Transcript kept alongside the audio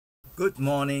Good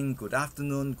morning, good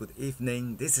afternoon, good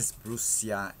evening. This is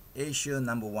Seah, Asia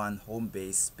 #1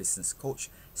 home-based business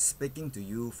coach, speaking to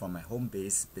you from my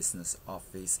home-based business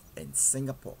office in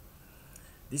Singapore.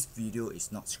 This video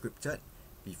is not scripted.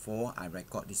 Before I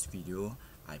record this video,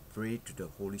 I pray to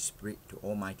the Holy Spirit, to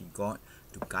Almighty God,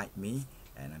 to guide me,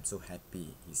 and I'm so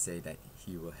happy. He said that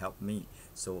He will help me.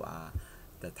 So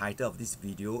the title of this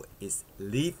video is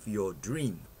Live Your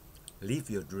Dream. Live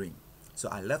Your Dream. So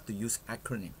I love to use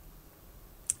acronym.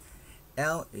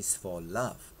 L is for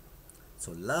love.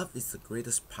 So love is the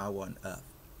greatest power on earth.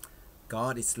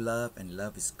 God is love and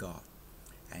love is God.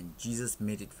 And Jesus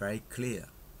made it very clear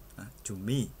to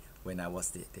me when I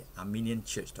was the Armenian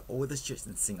church, the oldest church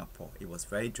in Singapore. It was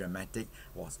very dramatic.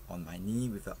 I was on my knee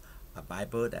with a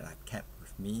Bible that I kept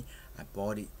with me. I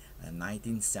bought it in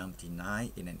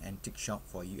 1979 in an antique shop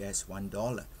for US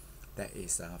 $1. That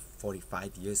is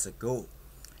 45 years ago.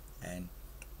 And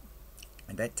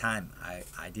at that time,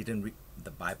 I didn't read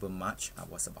the Bible much. I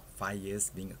was about 5 years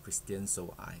being a Christian,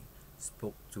 so I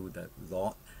spoke to the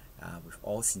Lord with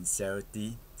all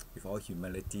sincerity, with all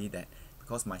humility, that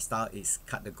because my style is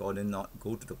cut the golden knot,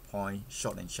 go to the point,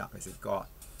 short and sharp. I said, God,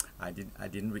 I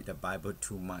didn't read the Bible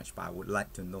too much, but I would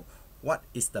like to know what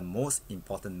is the most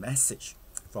important message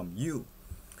from you.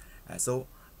 So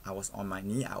I was on my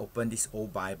knee. I opened this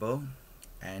old Bible,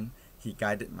 and He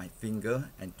guided my finger,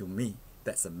 and to me,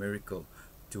 that's a miracle,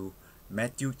 to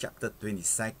Matthew chapter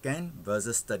 22,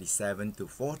 verses 37 to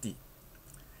 40.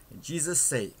 And Jesus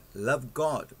said, love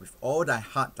God with all thy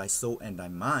heart, thy soul, and thy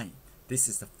mind. This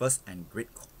is the first and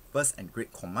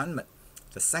great commandment.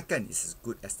 The second is as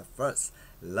good as the first.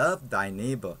 Love thy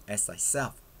neighbor as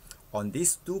thyself. On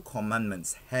these two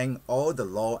commandments hang all the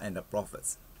law and the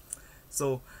prophets.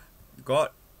 So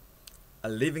God, a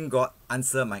living God,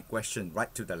 answered my question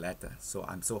right to the letter. So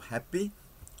I'm so happy.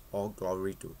 All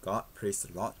glory to God. Praise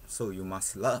the Lord. So you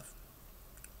must love.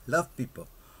 Love people.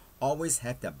 Always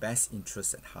have their best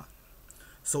interests at heart.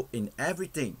 So in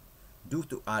everything, do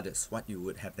to others what you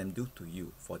would have them do to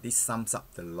you. For this sums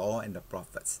up the law and the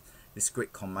prophets. This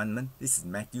great commandment, this is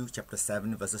Matthew chapter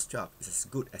 7 verses 12. It's as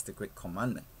good as the great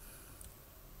commandment.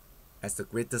 As the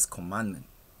greatest commandment.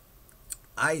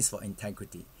 I is for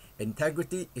integrity.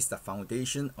 Integrity is the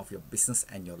foundation of your business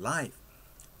and your life.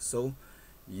 So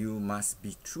you must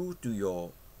be true to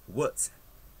your words.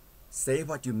 Say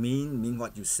what you mean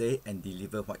what you say, and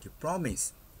deliver what you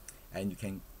promise. And you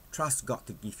can trust God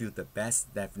to give you the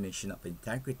best definition of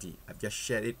integrity. I've just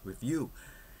shared it with you.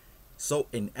 So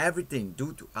in everything,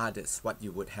 do to others what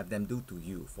you would have them do to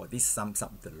you. For this sums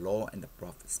up the law and the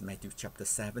prophets. Matthew chapter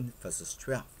 7 verses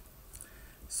 12.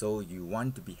 So you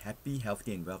want to be happy,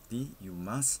 healthy, and wealthy, you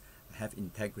must have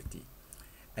integrity.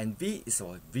 And V is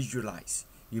for visualize.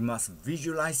 You must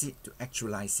visualize it to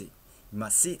actualize it. You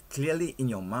must see it clearly in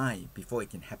your mind before it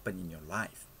can happen in your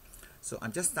life. So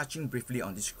I'm just touching briefly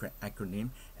on this acronym.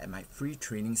 At my free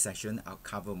training session, I'll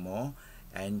cover more,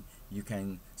 and you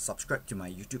can subscribe to my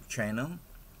YouTube channel,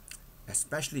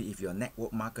 especially if you're a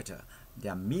network marketer.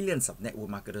 There are millions of network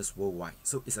marketers worldwide.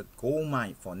 So it's a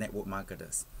goldmine for network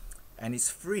marketers. And it's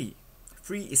free.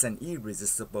 Free is an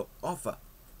irresistible offer.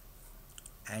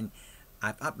 And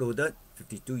I've uploaded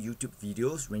 52 YouTube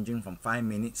videos ranging from 5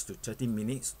 minutes to 30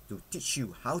 minutes to teach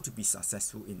you how to be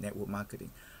successful in network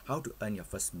marketing, how to earn your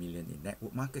first million in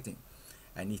network marketing.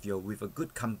 And if you're with a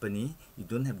good company, you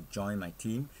don't have to join my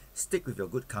team. Stick with your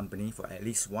good company for at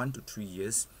least 1 to 3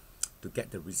 years to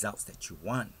get the results that you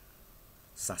want.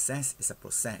 Success is a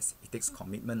process. It takes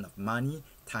commitment of money,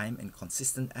 time, and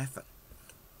consistent effort.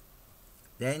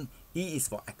 Then E is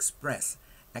for express.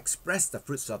 Express the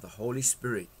fruits of the Holy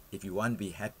Spirit if you want to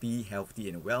be happy, healthy,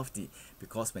 and wealthy.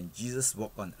 Because when Jesus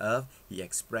walked on earth, He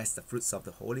expressed the fruits of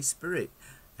the Holy Spirit.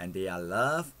 And they are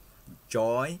love,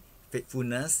 joy,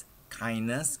 faithfulness,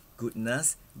 kindness,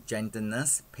 goodness,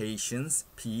 gentleness, patience,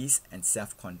 peace, and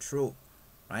self-control.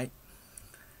 Right?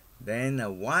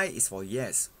 Then Y is for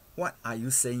yes. What are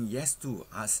you saying yes to?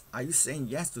 Are you saying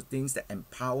yes to things that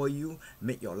empower you,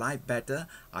 make your life better?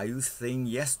 Are you saying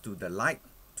yes to the light,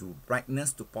 to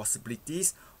brightness, to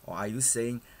possibilities? Or are you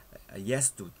saying yes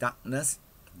to darkness,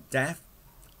 death,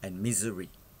 and misery?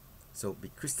 So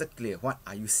be crystal clear. What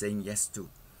are you saying yes to?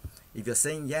 If you're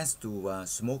saying yes to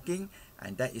smoking,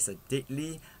 and that is a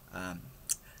deadly,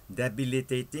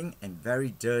 debilitating, and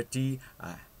very dirty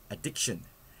addiction,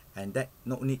 and that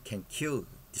not only can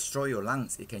destroy your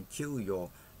lungs, it can kill your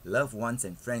loved ones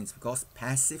and friends, because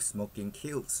passive smoking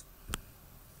kills.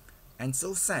 And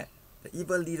so sad. The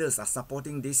evil leaders are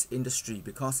supporting this industry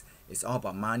because it's all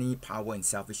about money, power, and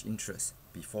selfish interests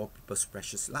before people's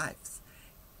precious lives.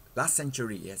 Last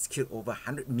century, it has killed over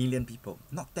 100 million people,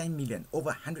 not 10 million, over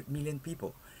 100 million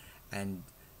people. And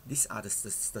these are the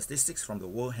statistics from the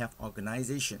World Health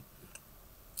Organization.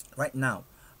 Right now,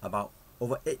 about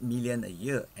over 8 million a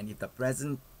year, and if the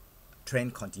present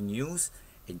trend continues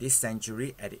in this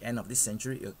century, at the end of this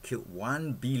century, it will kill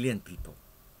 1 billion people.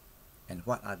 And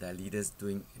what are the leaders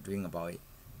doing about it?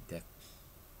 They've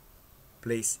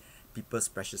placed people's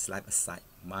precious life aside,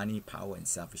 money, power, and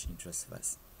selfish interests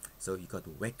first. So you got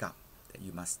to wake up that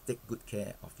you must take good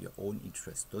care of your own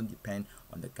interests. Don't depend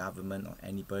on the government or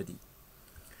anybody.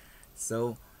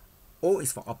 So O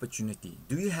is for opportunity.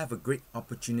 Do you have a great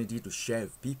opportunity to share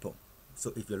with people?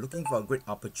 So if you're looking for a great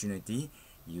opportunity,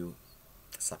 you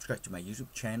subscribe to my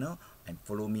YouTube channel and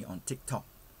follow me on TikTok.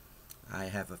 I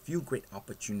have a few great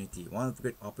opportunity. One of the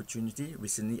great opportunity,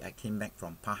 recently I came back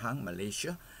from Pahang,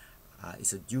 Malaysia.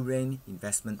 It's a durian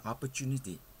investment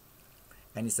opportunity.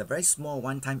 And it's a very small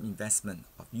one-time investment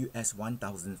of US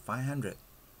 1,500.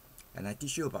 And I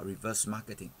teach you about reverse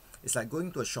marketing. It's like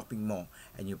going to a shopping mall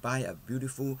and you buy a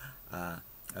beautiful, a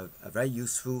very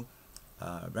useful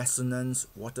resonance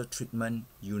water treatment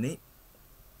unit,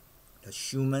 the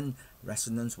Schumann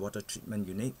resonance water treatment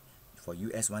unit for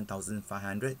US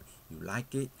 1,500. You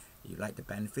like it, you like the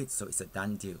benefits, so it's a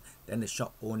done deal. Then the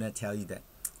shop owner tell you that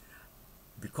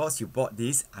because you bought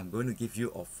this, I'm going to give you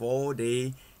a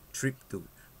 4-day trip to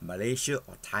Malaysia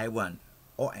or Taiwan,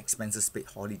 or expenses paid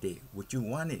holiday. Would you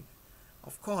want it?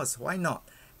 Of course, why not?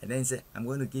 And then he said, I'm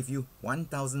going to give you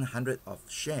 1,100 of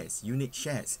shares, unique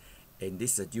shares, in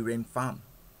this durian farm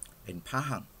in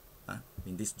Pahang,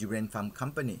 in this durian farm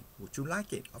company. Would you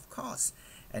like it? Of course.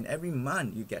 And every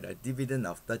month you get a dividend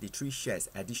of 33 shares,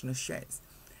 additional shares.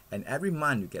 And every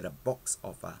month you get a box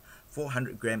of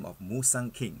 400 grams of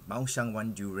Musang King, Mao Shang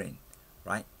Wan durian,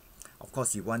 right? Of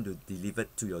course, you want to deliver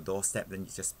to your doorstep, then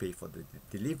you just pay for the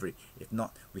delivery. If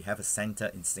not, we have a center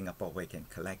in Singapore where you can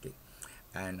collect it.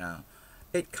 And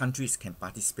 8 countries can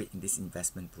participate in this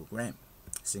investment program.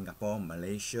 Singapore,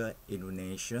 Malaysia,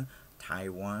 Indonesia,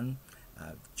 Taiwan,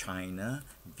 China,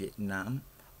 Vietnam,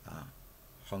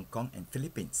 Hong Kong, and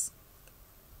Philippines.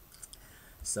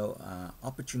 So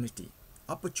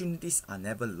opportunities are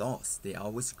never lost. They are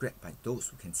always grabbed by those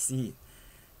who can see it.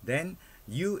 Then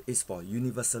U is for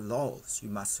universal laws. You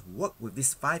must work with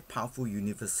these 5 powerful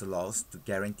universal laws to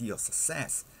guarantee your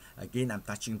success. Again, I'm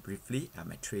touching briefly. At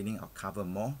my training, I'll cover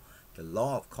more. The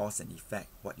law of cause and effect.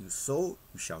 What you sow,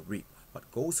 you shall reap. What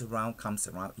goes around comes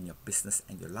around in your business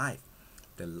and your life.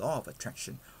 The law of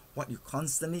attraction. What you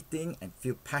constantly think and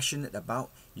feel passionate about,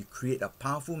 you create a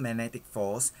powerful magnetic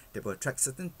force that will attract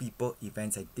certain people,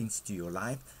 events, and things to your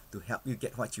life to help you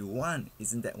get what you want.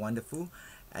 Isn't that wonderful?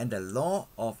 And the law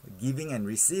of giving and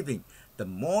receiving. The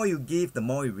more you give, the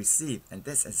more you receive. And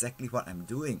that's exactly what I'm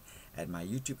doing at my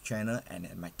YouTube channel and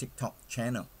at my TikTok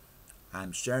channel.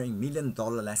 I'm sharing $1 million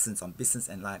lessons on business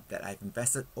and life that I've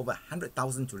invested over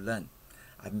 100,000 to learn.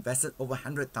 I've invested over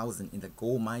 100,000 in the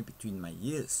gold mine between my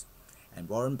ears. And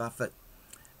Warren Buffett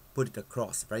put it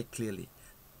across very clearly.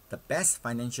 The best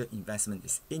financial investment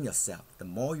is in yourself. The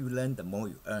more you learn, the more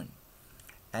you earn.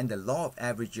 And the law of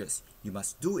averages. You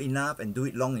must do enough and do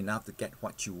it long enough to get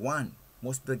what you want.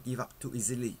 Most people give up too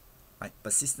easily. Right?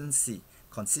 Persistency,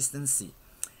 consistency.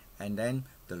 And then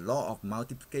the law of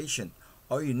multiplication.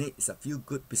 All you need is a few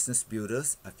good business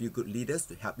builders, a few good leaders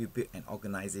to help you build an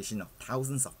organization of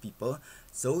thousands of people,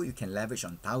 so you can leverage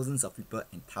on thousands of people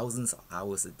and thousands of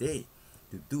hours a day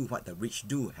to do what the rich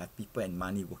do, have people and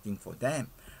money working for them.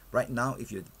 Right now,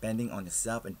 if you're depending on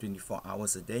yourself and 24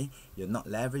 hours a day, you're not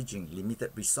leveraging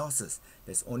limited resources.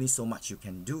 There's only so much you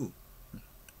can do.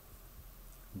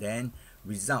 Then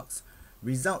results.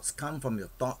 Results come from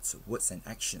your thoughts, words, and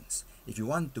actions. If you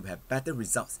want to have better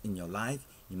results in your life,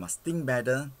 you must think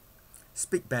better,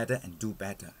 speak better, and do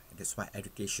better. That's why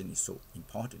education is so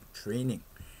important, training.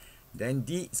 Then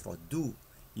D is for do.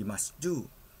 You must do,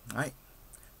 right?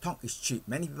 Talk is cheap.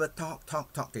 Many people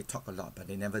talk, they talk a lot, but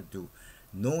they never do.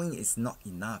 Knowing is not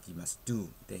enough, you must do.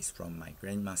 That is from my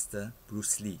grandmaster,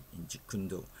 Bruce Lee, in Jeet Kune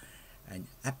Do. And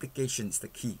application is the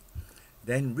key.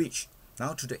 Then reach.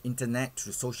 Now through the internet,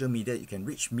 through social media, you can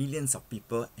reach millions of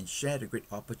people and share the great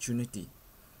opportunity.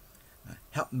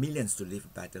 Help millions to live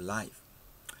a better life.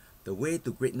 The way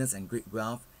to greatness and great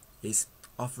wealth is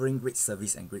offering great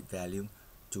service and great value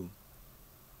to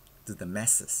the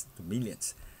masses, to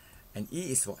millions. And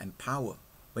E is for empower.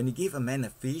 When you give a man a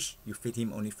fish, you feed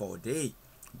him only for a day.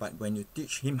 But when you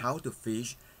teach him how to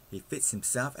fish, he feeds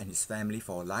himself and his family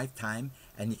for a lifetime,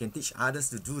 and he can teach others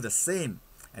to do the same.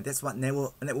 And that's what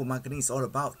network marketing is all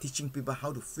about, teaching people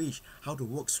how to fish, how to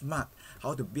work smart,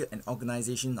 how to build an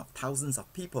organization of thousands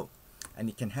of people. and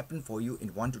it can happen for you in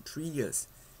 1 to 3 years.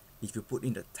 If you put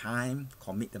in the time,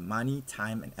 commit the money,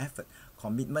 time and effort.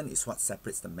 Commitment is what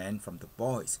separates the men from the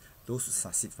boys, those who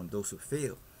succeed from those who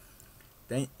fail.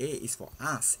 Then A is for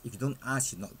ask. If you don't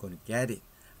ask, you're not going to get it.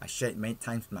 I shared many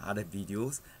times in my other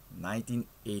videos.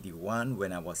 1981,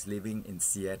 when I was living in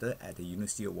Seattle at the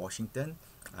University of Washington,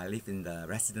 I lived in the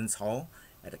residence hall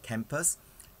at the campus,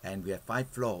 and we have 5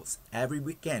 floors. Every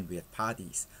weekend we have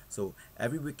parties. So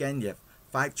every weekend you have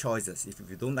 5 choices. If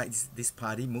you don't like this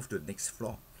party, move to the next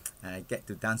floor. And I get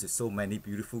to dance with so many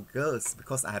beautiful girls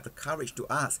because I have the courage to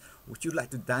ask, would you like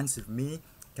to dance with me?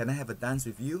 Can I have a dance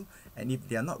with you? And if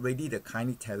they are not ready, they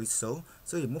kindly tell you so.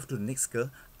 So you move to the next girl,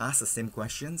 ask the same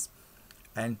questions.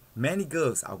 And many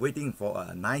girls are waiting for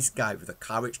a nice guy with the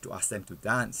courage to ask them to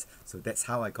dance. So that's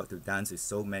how I got to dance with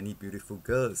so many beautiful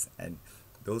girls. And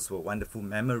those were wonderful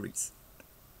memories.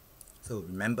 So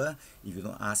remember, if you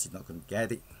don't ask, you're not going to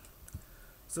get it.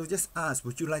 So just ask,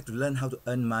 would you like to learn how to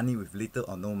earn money with little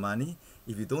or no money?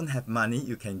 If you don't have money,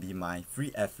 you can be my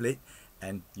free athlete,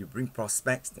 and you bring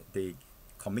prospects that they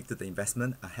commit to the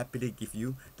investment. I happily give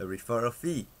you the referral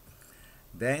fee.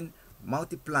 Then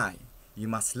multiply. You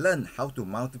must learn how to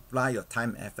multiply your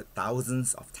time and effort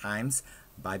thousands of times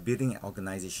by building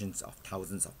organizations of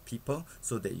thousands of people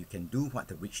so that you can do what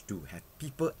the rich do, have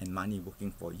people and money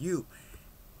working for you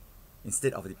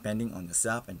instead of depending on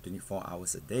yourself and 24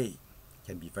 hours a day.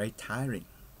 Can be very tiring.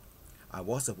 I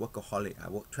was a workaholic. I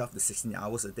worked 12 to 16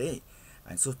 hours a day.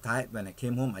 I'm so tired when I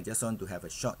came home, I just want to have a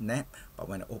short nap. But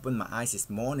when I opened my eyes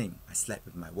this morning, I slept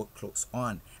with my work clothes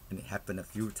on, and it happened a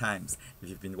few times. If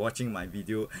you've been watching my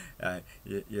video,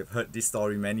 you've heard this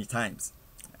story many times.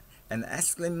 An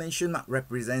exclamation mark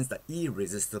represents the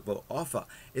irresistible offer.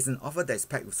 It's an offer that is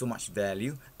packed with so much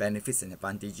value, benefits and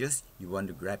advantages, you want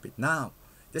to grab it now.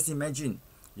 Just imagine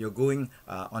you're going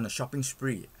on a shopping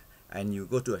spree, and you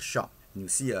go to a shop and you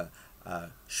see a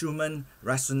Schumann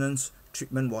resonance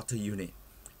treatment water unit,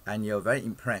 and you're very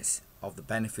impressed of the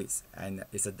benefits, and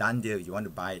it's a done deal. You want to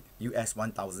buy it, US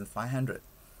 1,500.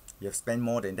 You have spent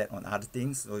more than that on other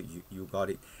things, so you got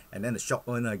it. And then the shop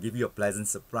owner give you a pleasant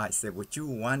surprise. Say, would you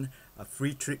want a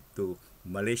free trip to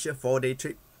Malaysia, 4-day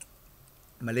trip?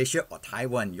 Malaysia or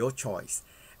Taiwan, your choice.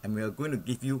 And we are going to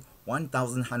give you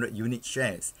 1,100 unit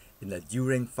shares in the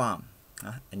durian farm.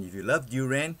 And if you love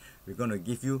durian, we're going to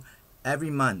give you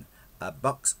every month a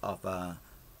box of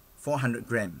 400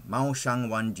 gram Mao Shang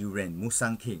 1 durian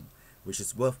Musang King, which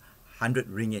is worth 100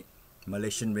 ringgit,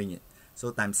 Malaysian ringgit. So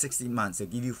times 60 months, they'll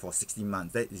give you for 60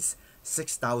 months. That is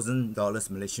 $6,000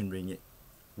 Malaysian ringgit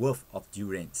worth of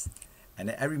durians. And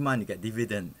then every month you get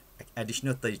dividend,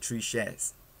 additional 33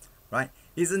 shares. Right?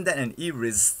 Isn't that an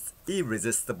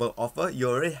irresistible offer? You're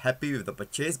already happy with the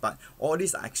purchase, but all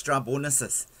these are extra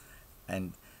bonuses.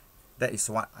 And that is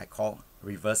what I call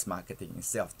reverse marketing.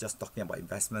 Instead of just talking about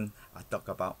investment, I talk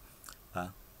about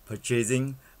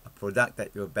purchasing a product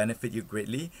that will benefit you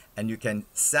greatly, and you can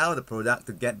sell the product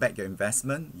to get back your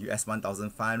investment, US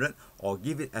 1,500, or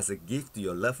give it as a gift to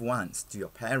your loved ones, to your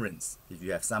parents, if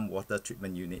you have some water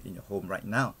treatment unit in your home right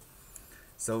now.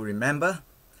 So remember,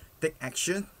 take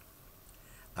action.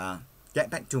 Get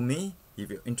back to me if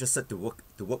you're interested to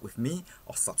work with me,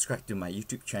 or subscribe to my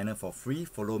YouTube channel for free.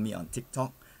 Follow me on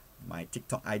TikTok. My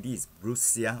TikTok ID is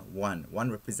Seah1.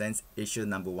 1 represents Asia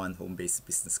 #1 home-based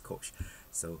business coach.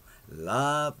 So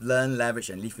love, learn,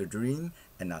 leverage, and live your dream.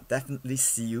 And I'll definitely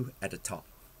see you at the top.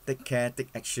 Take care,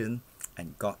 take action,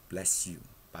 and God bless you.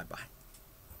 Bye-bye.